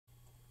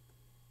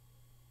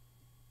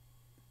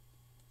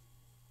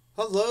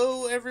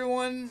Hello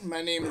everyone,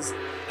 my name is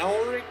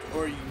Elric,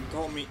 or you can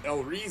call me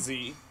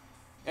Elrizi,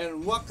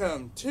 and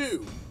welcome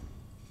to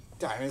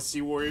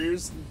Dynasty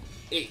Warriors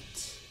 8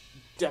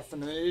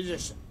 Definite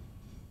Edition,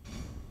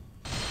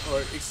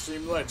 or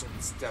Extreme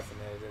Legends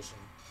Definite Edition.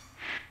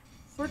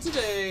 For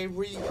today,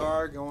 we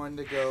are going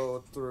to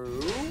go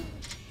through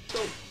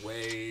the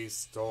Way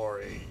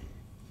story.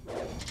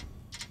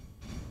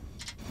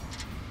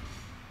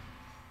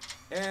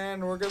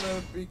 And we're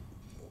gonna be...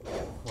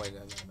 Wait,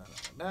 no.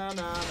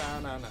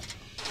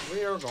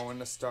 We are going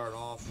to start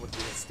off with the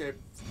escape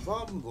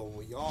from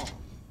Luoyang.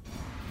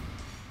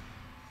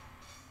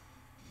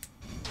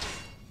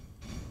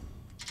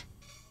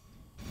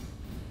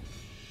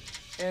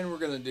 And we're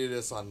going to do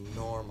this on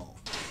normal.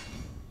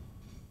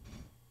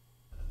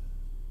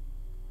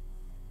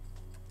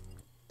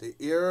 The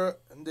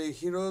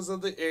heroes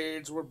of the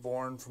age were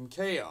born from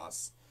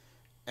chaos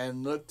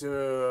and looked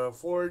to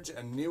forge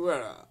a new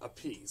era of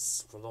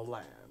peace for the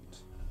land.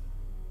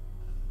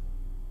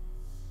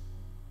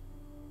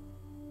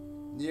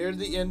 Near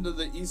the end of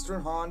the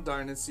Eastern Han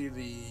Dynasty,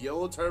 the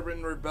Yellow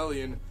Turban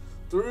Rebellion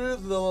threw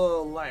the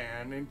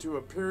land into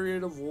a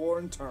period of war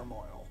and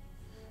turmoil.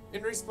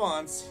 In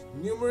response,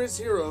 numerous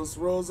heroes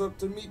rose up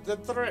to meet the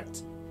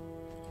threat.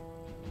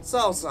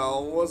 Cao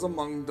Cao was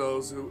among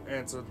those who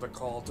answered the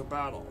call to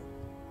battle.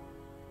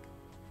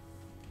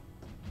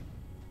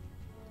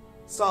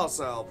 Cao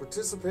Cao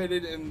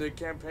participated in the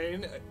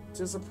campaign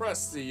to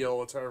suppress the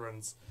Yellow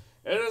Turbans,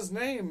 and his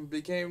name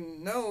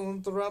became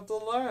known throughout the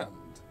land.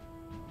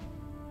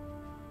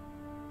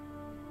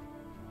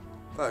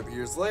 5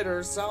 years later,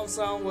 Cao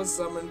Cao was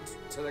summoned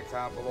to the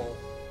capital.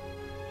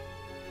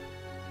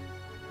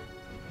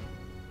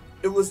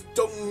 It was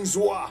Dong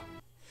Zhuo.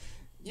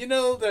 You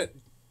know that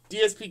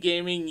DSP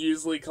Gaming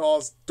usually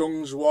calls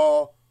Dong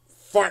Zhuo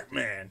Fart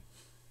Man.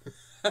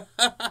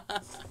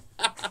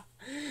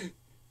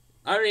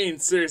 I mean,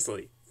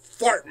 seriously,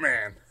 Fart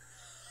Man.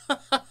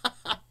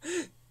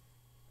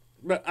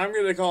 But I'm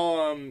gonna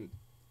call him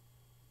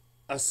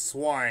a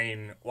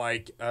swine,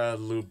 like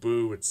Lu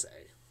Bu would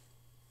say.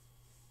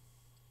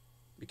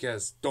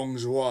 Because Dong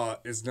Zhuo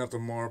is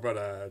nothing more but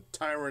a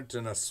tyrant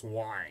and a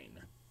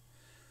swine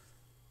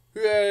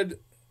who had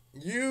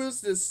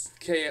used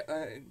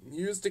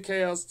the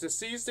chaos to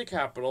seize the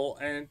capital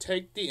and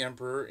take the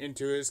emperor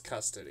into his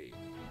custody.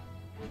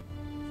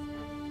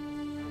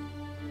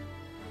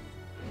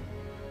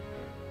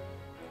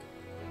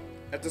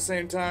 At the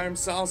same time,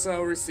 Cao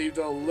Cao received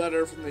a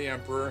letter from the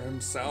emperor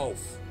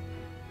himself.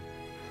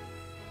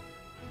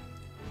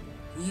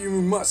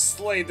 You must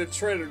slay the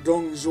traitor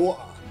Dong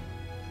Zhuo.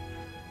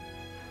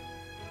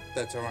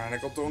 The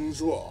tyrannical Dong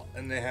Zhuo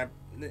and the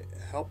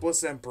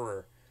helpless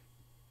emperor,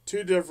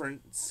 two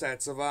different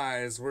sets of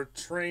eyes, were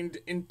trained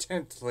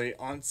intently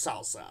on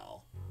Cao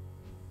Cao.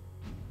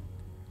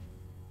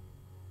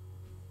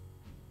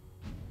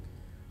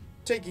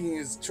 Taking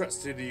his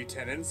trusted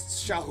lieutenants,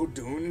 Xiahou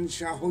Dun and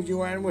Xiahou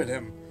Yuan with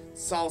him,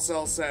 Cao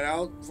Cao set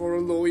out for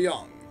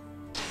Luoyang.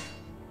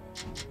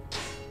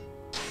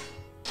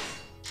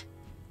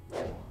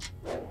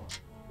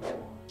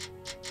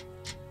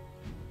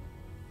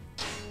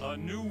 A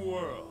new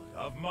world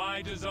of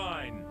my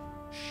design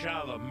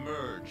shall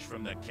emerge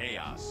from the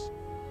chaos.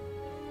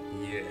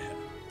 Yeah.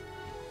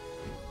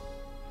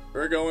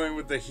 We're going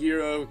with the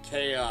hero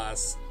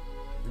chaos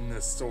in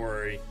this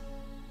story,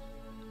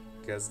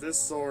 because this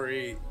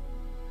story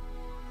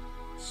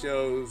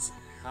shows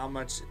how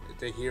much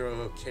the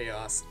hero of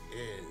chaos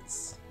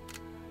is.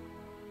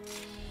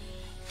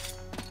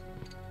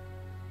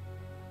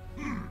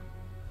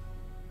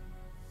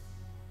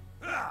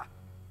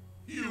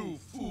 You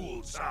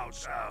fool, Cao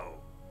Cao.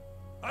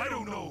 I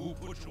don't know who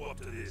put you up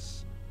to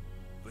this,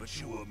 but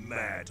you were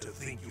mad to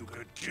think you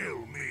could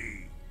kill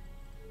me.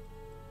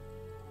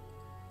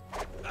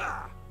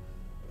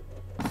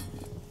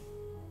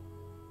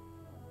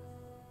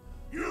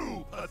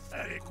 You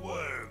pathetic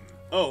worm.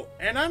 Oh,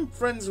 and I'm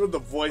friends with the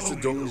voice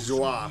of Dong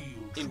Zhuo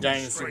in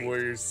Dynasty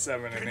Warriors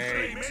 7 and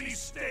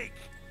 8.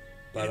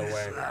 By the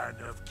way.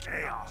 Land of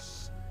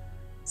chaos.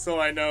 So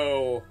I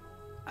know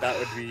that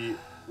would be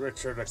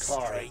Richard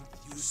Akar,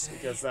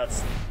 because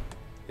that's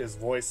his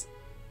voice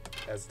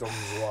as Dong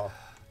Zhuo.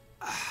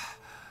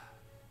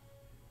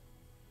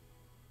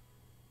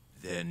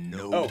 Then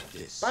know Oh,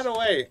 this. by the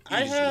way,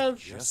 I have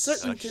just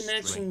certain such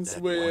connections strength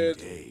that with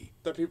one day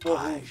the people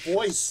who I shall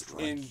voice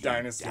strike in you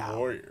Dynasty down.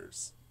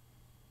 Warriors.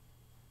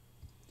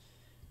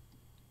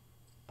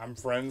 I'm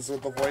friends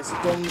with the voice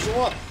of Dong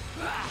Zhuo,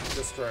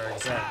 just for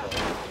example.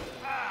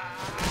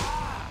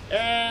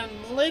 And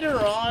later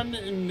on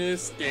in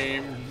this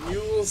game,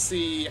 you will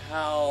see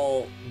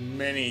how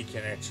many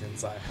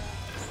connections I have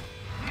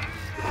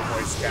with the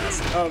voice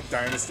cast of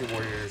Dynasty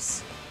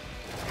Warriors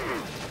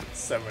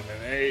 7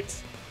 and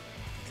 8.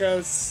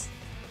 Because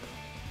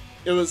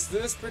it was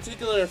this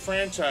particular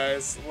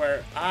franchise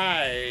where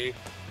I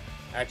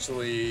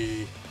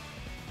actually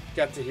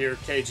got to hear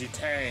KG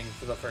Tang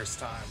for the first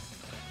time.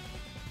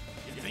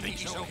 You think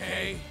he's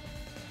okay?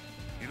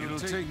 It'll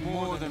take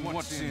more than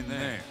what's in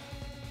there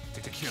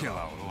to kill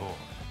our lord.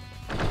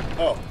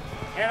 Oh,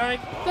 and I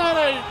thought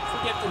I'd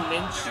forget to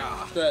mention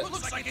that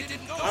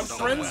I'm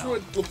friends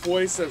with the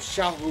voice of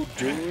Xiahou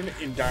Dun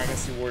in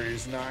Dynasty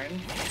Warriors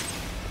 9,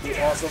 who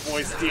also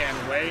voiced Dian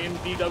Wei in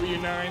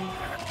DW9.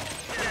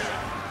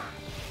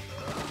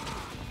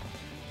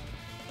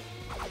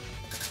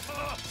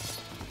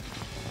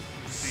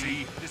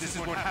 See, this is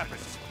what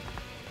happens.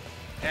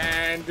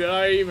 And did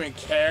I even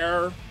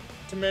care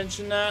to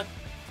mention that?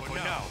 For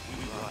now, we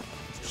will run.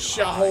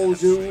 Xiahou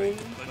Dun.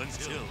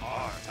 Until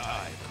our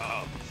time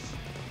comes.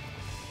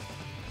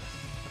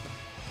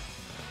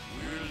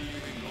 We're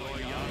leaving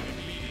Luoyang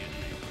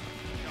immediately.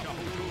 Xiahou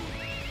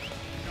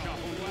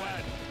Xiahou,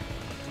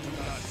 do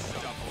not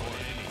stop for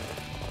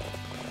anything.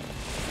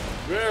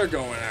 We're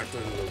going after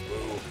the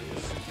boo.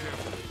 Listen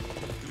carefully.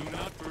 Do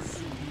not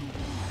pursue Lu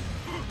Bu.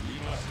 We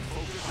must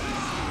focus on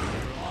saving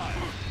your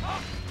life.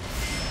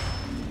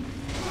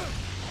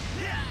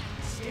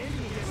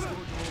 Standing against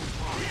Lord Dong's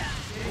power,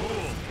 standing against the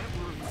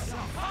Emperor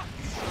himself,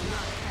 you shall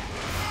not pass.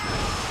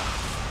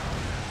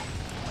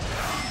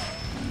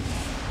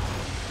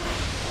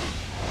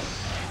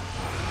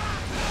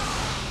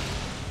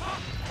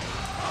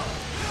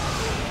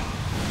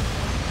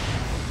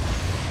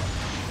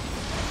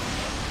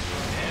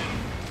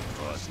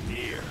 Draws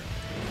near.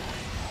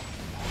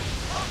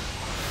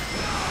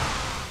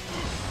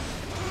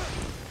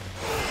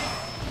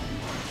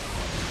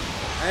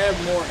 I have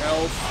more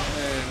health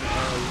than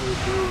Lu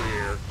Bu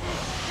here.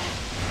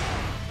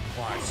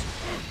 Watch.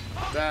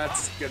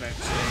 That's gonna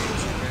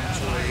change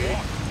eventually.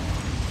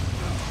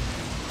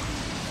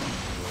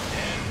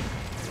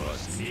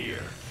 Draws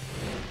near.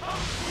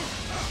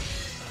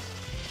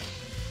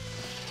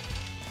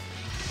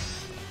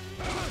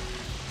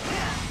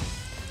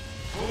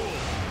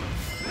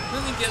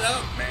 Doesn't get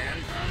up, man.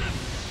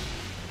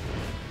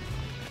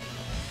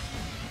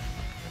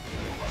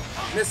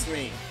 Miss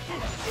me.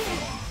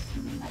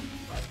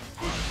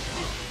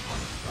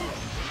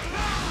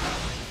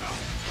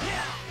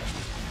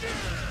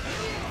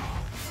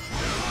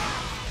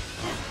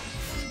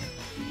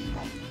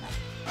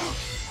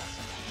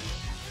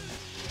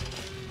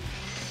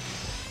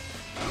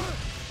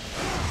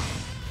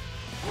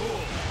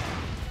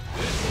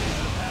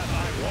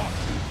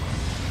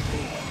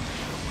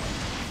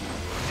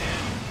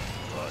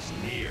 Draws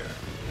near.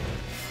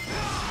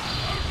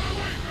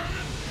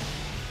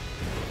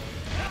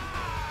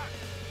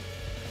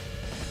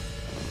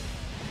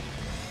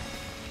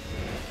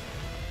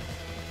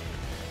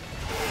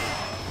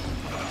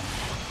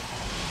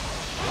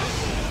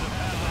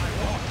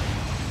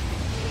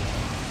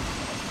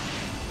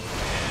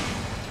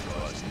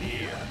 Draws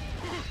near.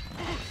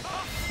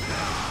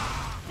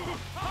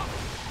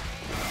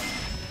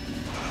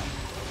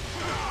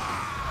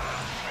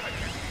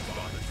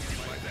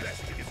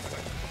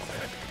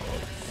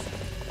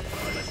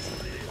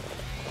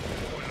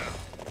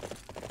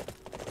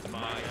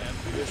 My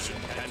ambition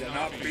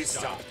Cannot be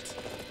stopped.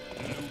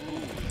 Lu Bu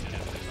is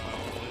as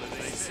powerful as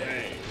they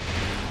say.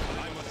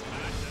 I must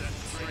match that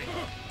strength.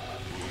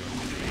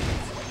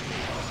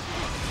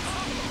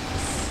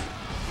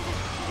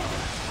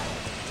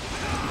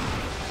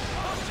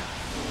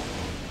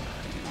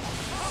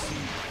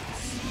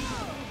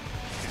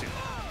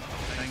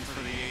 Thanks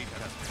for the aid,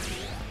 Captain.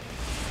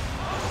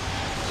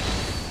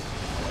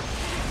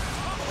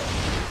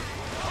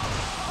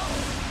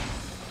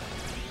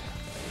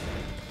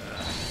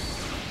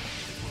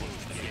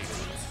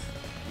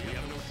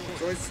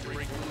 Choice.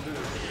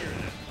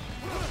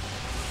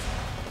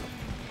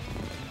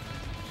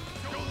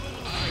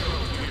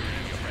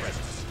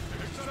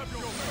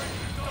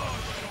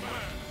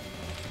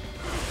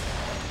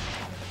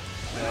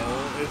 No,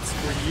 it's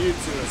for you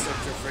to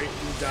accept your fate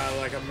and die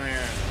like a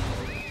man.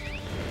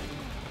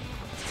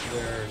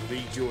 There,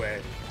 Li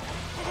Jue.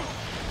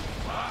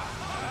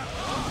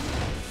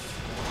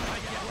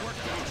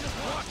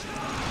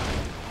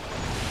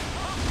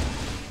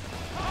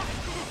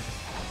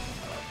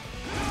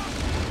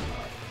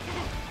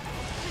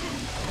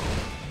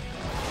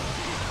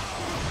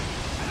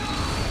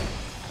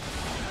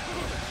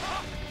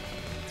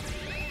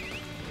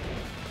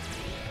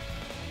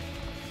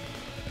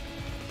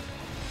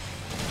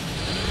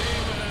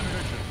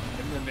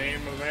 In the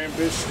name of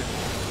ambition,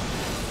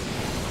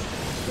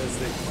 as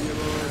the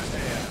hero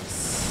attacks.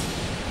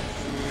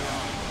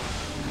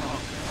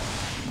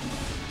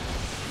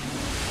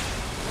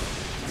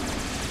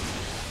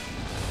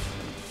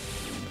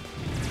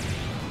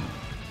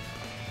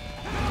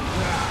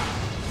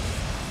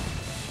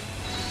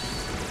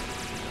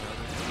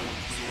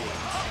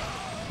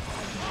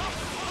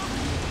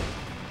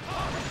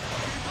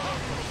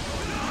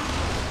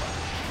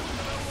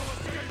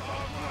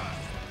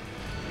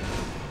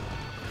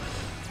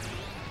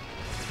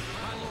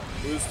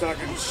 Who's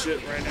talking shit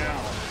right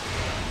now?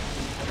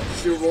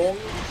 Shirong?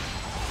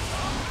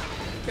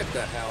 Get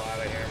the hell out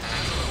of here,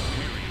 man.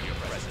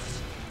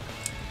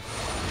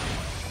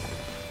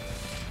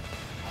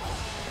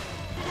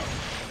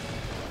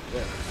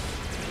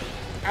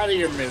 Yeah. Out of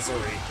your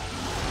misery.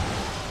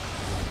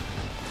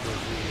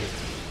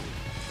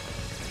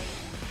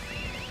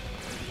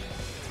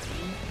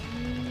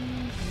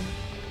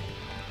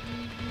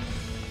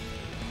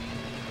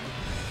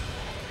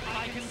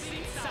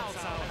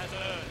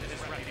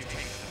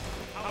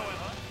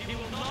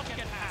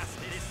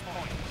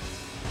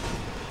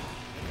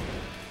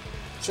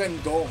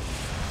 Chen Gong. I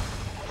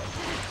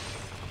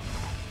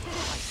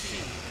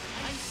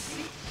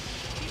see.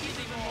 He's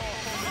even more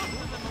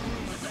formidable than the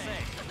rumors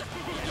say.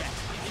 Yet,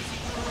 is he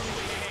truly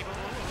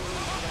capable of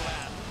ruling the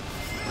land?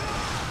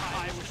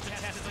 I wish to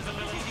test his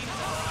ability to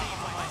see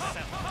for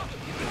myself.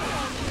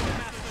 Only the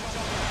Master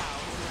Cao Cao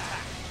to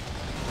attack.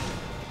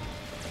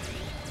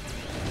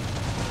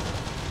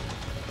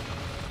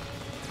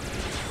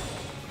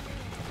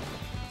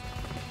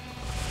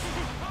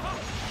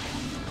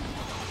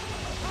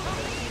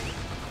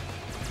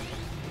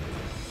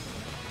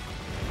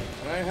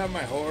 Can I have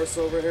my horse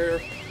over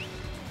here?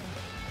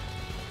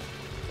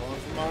 Going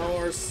for my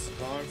horse.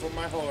 Going for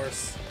my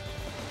horse.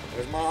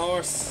 Where's my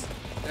horse?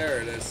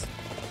 There it is.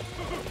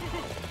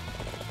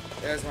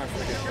 There's my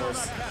freaking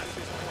horse.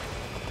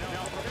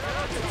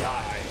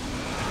 Die.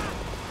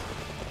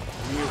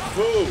 You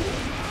fool!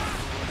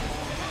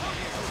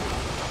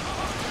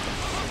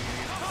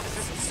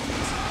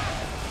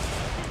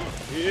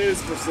 He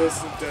is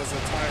persistent as a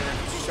tyrant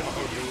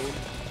Shaolin.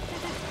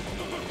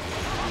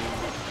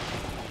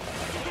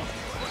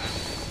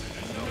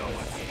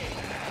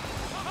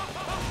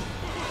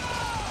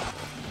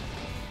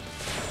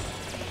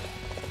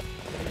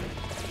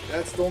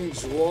 That's Dong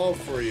Zhuo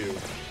for you.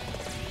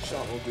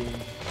 Shaolin.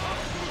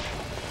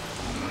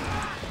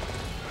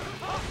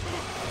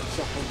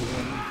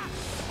 Shaolin.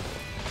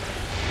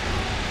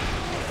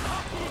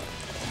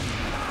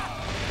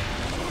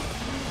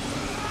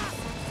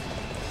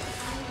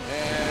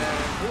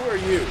 And who are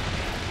you?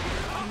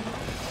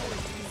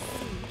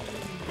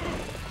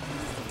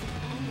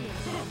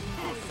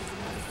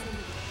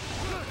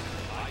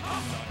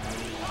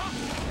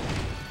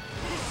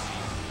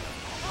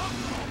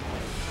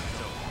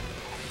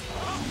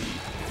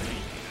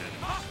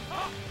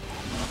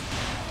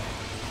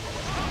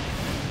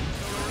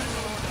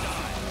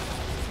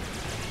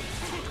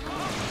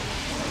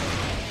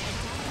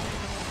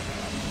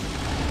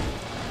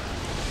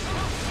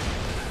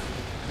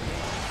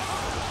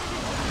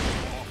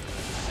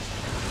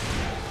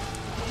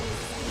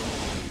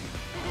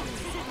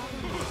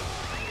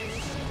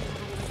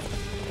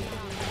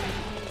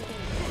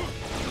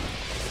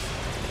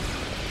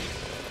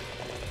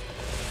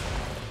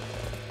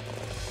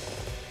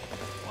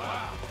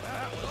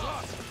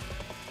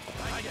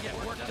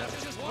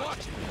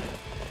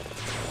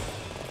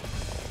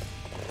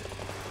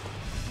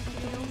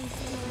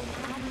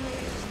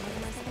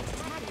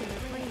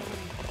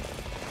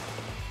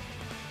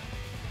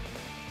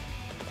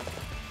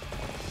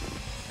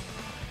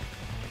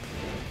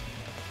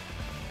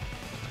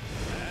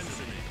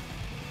 Answer me.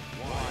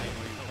 Why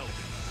are you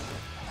helping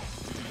us?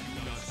 Do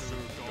you not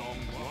serve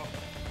Dong Zhuo?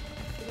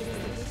 It is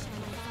the wish of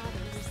my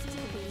father who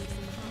still believes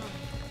in the Han.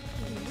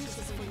 He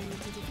wishes for me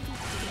to defeat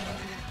the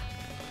Dynasty.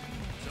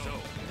 So,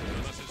 we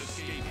must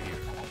escape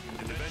here,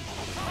 and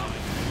eventually find a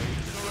way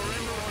to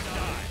surrender or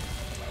die.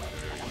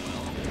 Very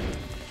well.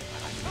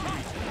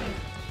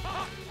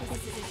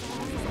 This is as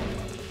far as I can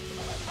take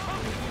you. I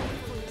pray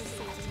for your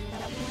safety and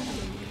that one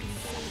day you can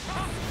save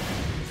us.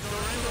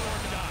 Surrender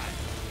or die.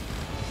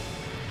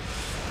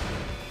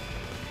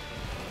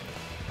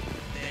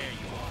 There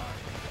you are.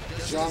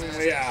 Just Zhang as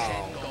Liao.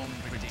 Chen Gong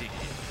predicted.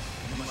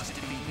 You must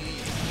defeat me.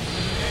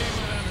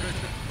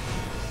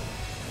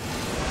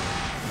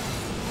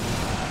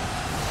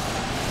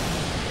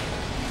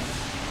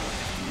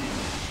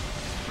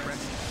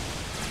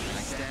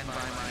 I stand by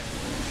my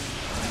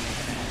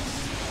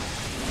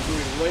Who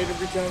would later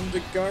become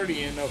the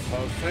guardian of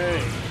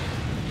Hefei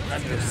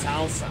under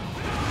Cao Cao.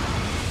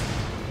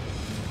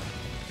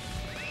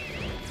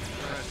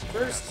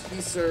 First,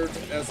 he served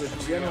as a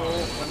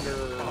general under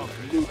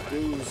Lu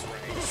Bu's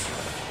ranks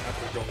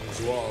after Dong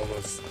Zhuo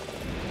was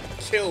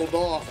killed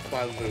off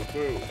by Lu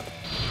Bu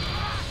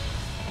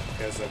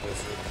because of his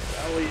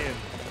rebellion.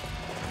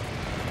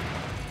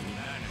 You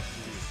managed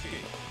to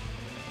escape.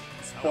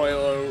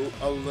 Spoiler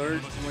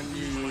alert when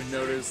you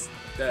notice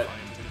that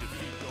Time to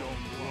defeat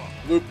Dong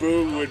Zhuo. Lu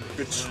Bu would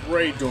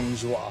betray Dong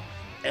Zhuo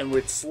and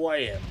would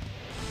slay him.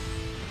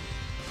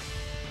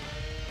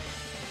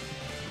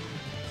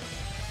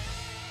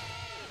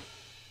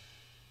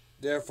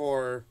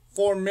 Therefore,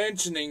 for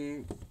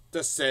mentioning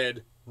the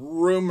said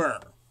rumor.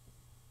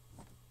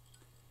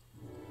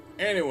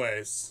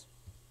 Anyways,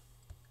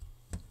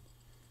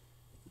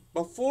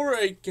 before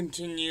I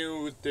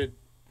continue with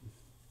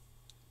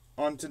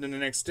on to the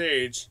next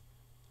stage,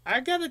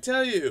 I gotta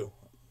tell you,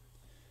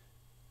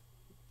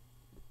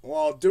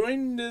 while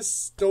doing this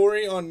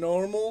story on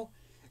normal,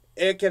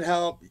 it can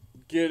help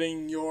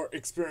getting your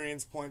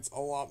experience points a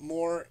lot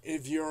more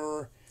if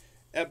you're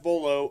at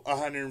below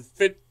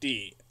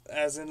 150,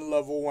 as in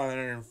level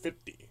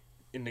 150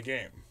 in the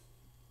game.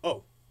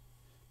 Oh,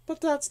 but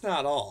that's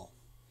not all.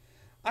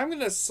 I'm going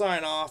to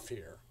sign off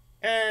here,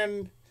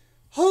 and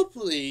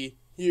hopefully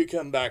you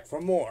come back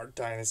for more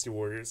Dynasty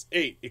Warriors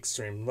 8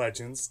 Extreme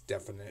Legends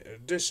Definite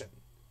Edition.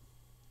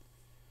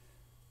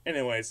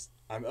 Anyways,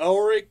 I'm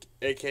Elric,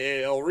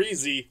 aka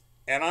Elreezy,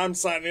 and I'm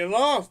signing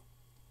off.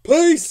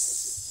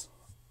 Peace!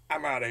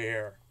 I'm out of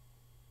here.